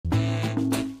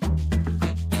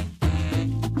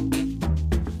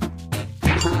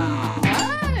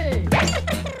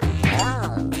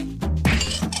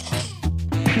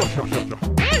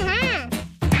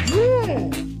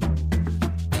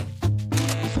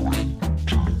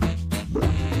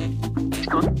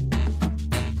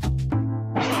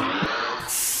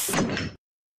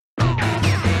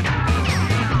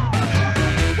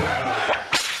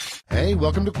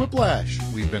welcome to Quiplash.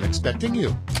 We've been expecting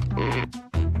you.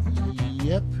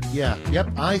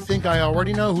 Yep, I think I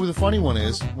already know who the funny one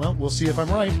is. Well, we'll see if I'm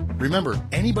right. Remember,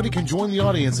 anybody can join the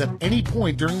audience at any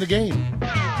point during the game.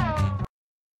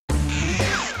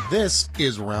 This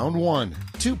is round one.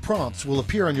 2 prompts will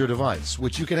appear on your device,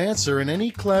 which you can answer in any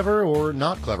clever or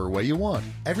not clever way you want.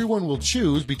 Everyone will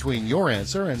choose between your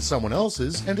answer and someone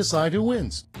else's and decide who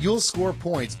wins. You'll score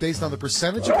points based on the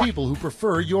percentage of people who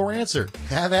prefer your answer.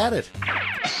 Have at it.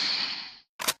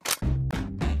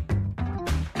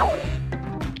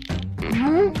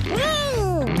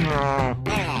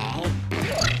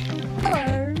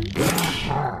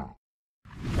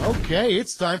 Okay,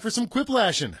 it's time for some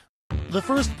Quiplashing. The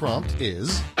first prompt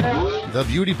is the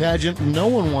beauty pageant no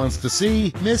one wants to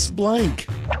see, Miss Blank.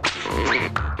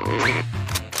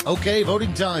 Okay,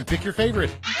 voting time. Pick your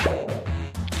favorite.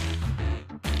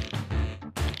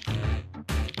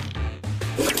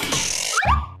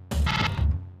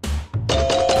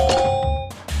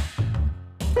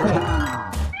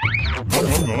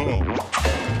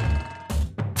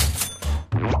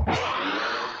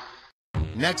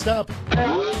 Next up,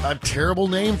 a terrible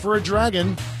name for a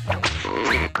dragon.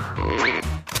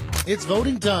 It's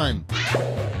voting time.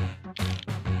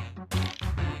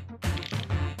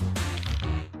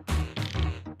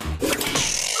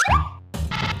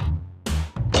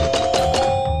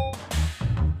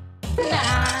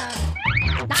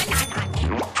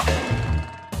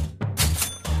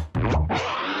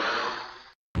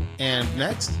 And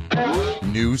next,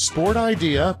 new sport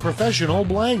idea, professional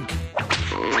blank.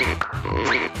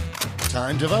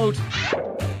 Time to vote.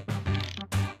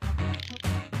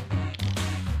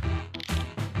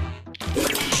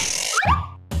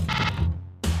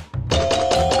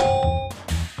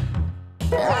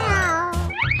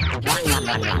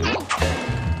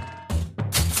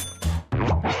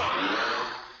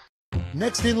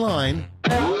 Next in line,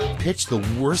 pitch the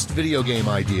worst video game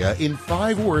idea in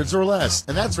 5 words or less.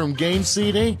 And that's from Game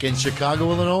Seed Inc. in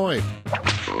Chicago, Illinois.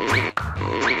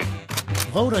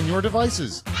 Vote on your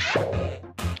devices.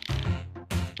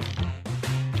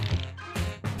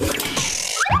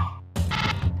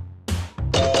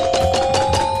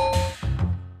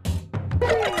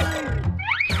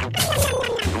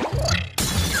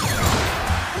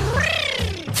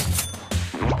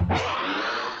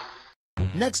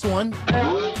 Next one,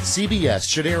 CBS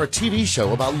should air a TV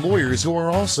show about lawyers who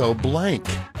are also blank.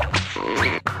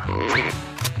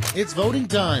 It's voting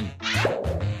time.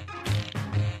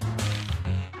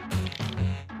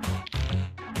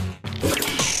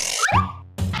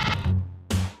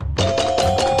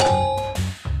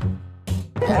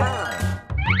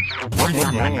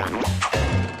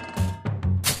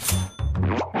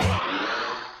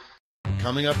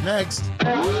 Coming up next,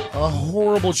 a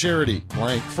horrible charity,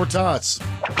 blank for tots.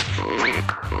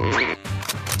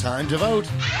 Time to vote.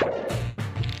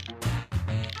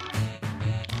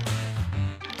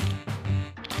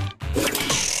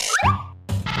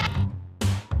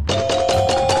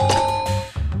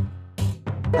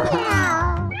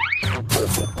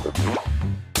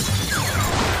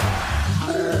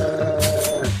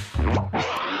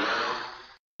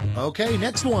 Okay,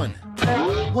 next one.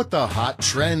 What the hot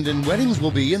trend in weddings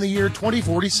will be in the year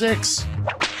 2046.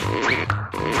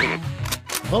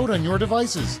 Vote on your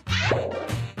devices.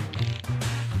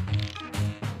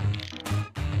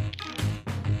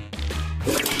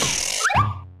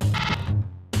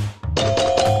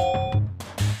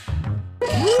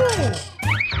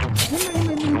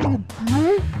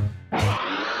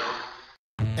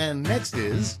 And next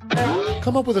is,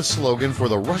 come up with a slogan for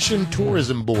the Russian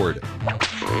Tourism Board.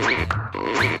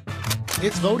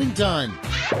 It's voting time.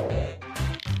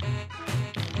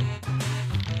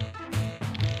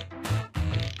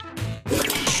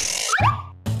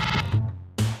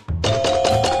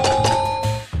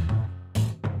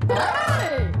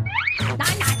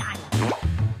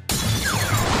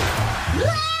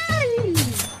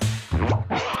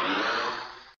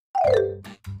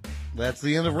 That's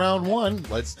the end of round one.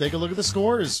 Let's take a look at the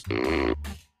scores.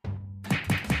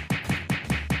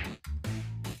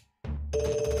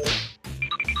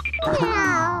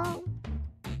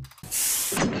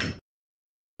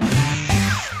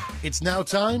 It's now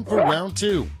time for round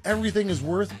two. Everything is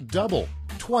worth double,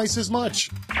 twice as much.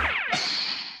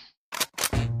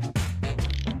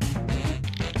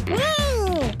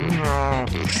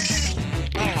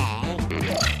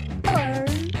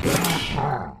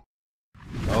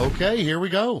 Okay, here we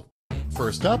go.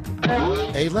 First up,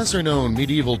 a lesser-known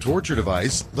medieval torture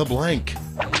device, the blank.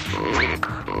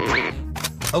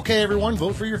 Okay, everyone,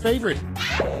 vote for your favorite.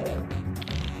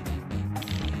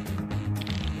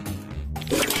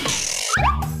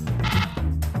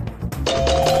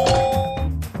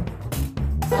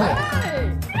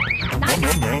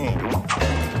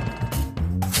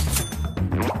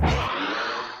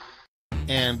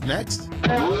 And next,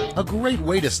 a great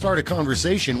way to start a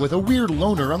conversation with a weird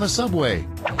loner on the subway.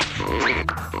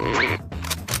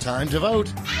 Time to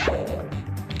vote.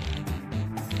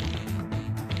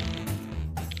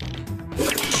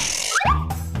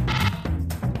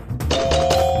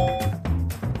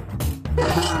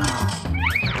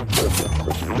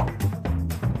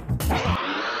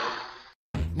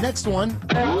 Next one.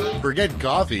 Forget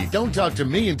coffee. Don't talk to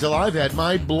me until I've had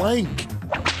my blank.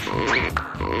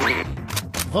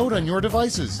 Vote on your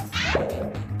devices.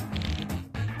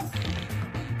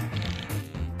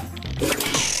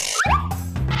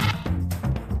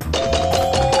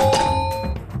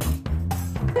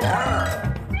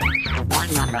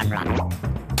 Run.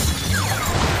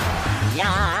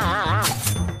 Yeah.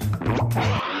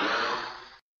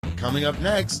 Coming up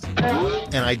next,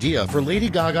 an idea for Lady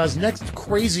Gaga's next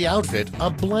crazy outfit, a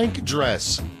blank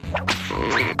dress.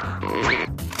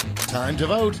 Time to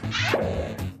vote.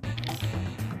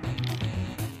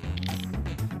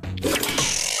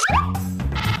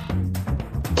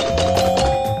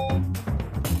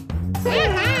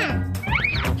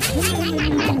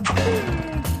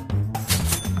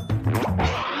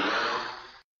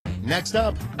 Next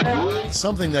up,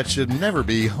 something that should never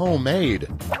be homemade.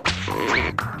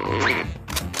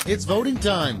 It's voting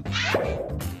time.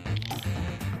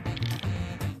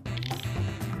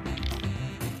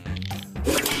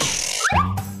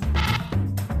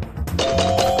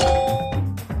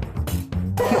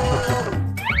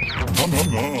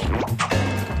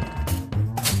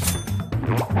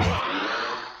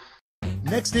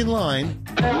 Next in line,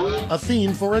 a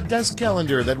theme for a desk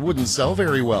calendar that wouldn't sell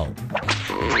very well.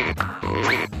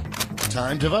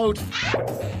 Time to vote.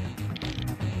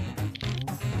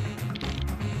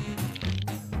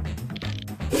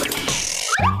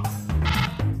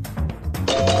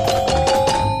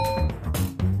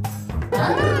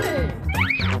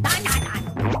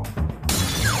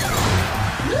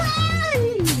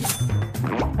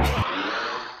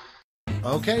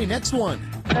 Okay, next one.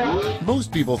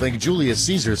 Most people think Julius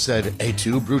Caesar said "Et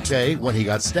tu, Brute" when he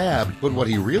got stabbed, but what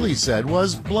he really said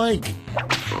was blank.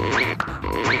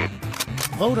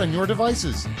 Vote on your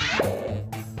devices.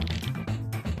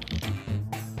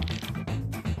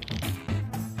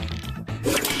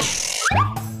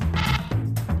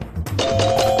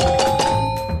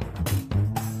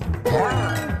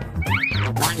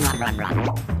 Run.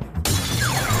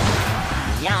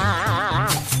 Yeah.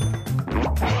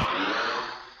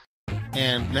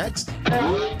 And next,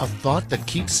 a thought that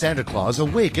keeps Santa Claus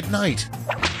awake at night.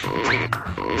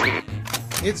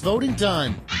 It's voting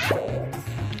time.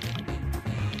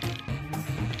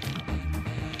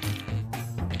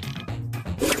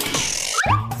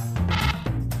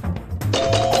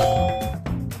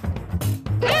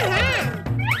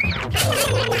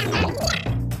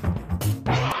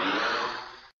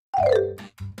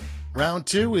 Round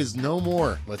 2 is no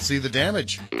more. Let's see the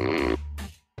damage.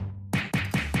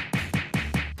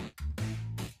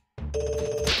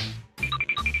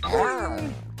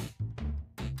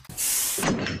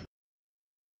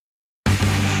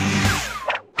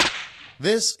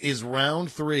 This is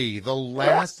round 3, the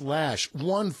last lash.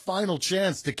 One final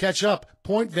chance to catch up.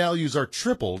 Point values are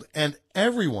tripled, and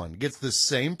everyone gets the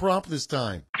same prompt this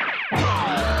time.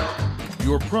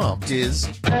 Your prompt is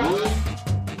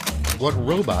what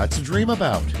robots dream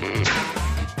about.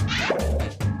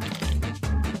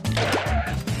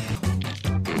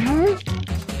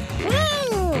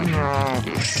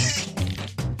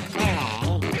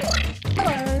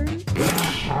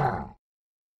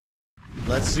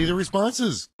 Let's see the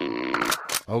responses.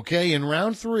 Okay, in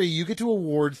round 3, you get to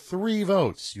award 3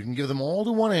 votes. You can give them all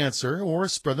to one answer or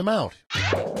spread them out.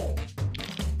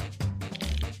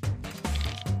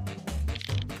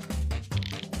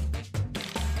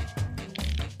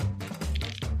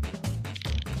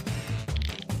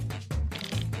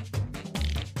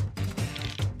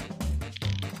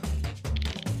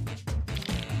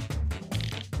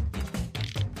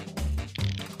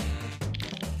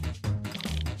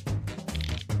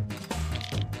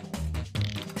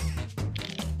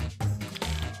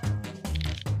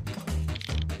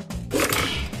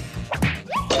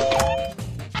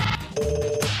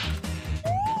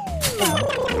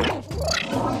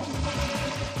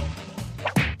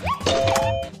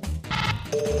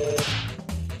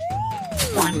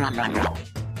 Run.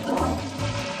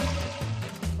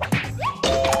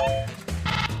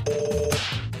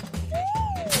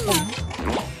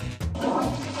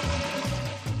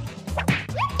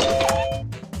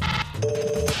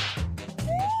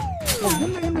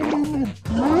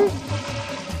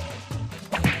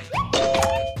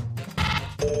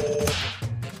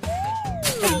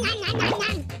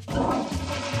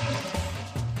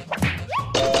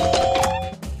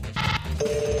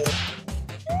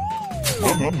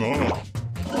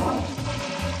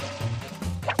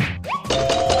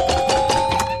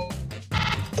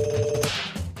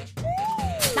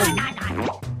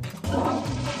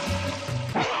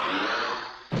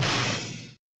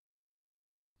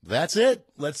 That's it.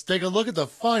 Let's take a look at the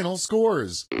final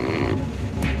scores.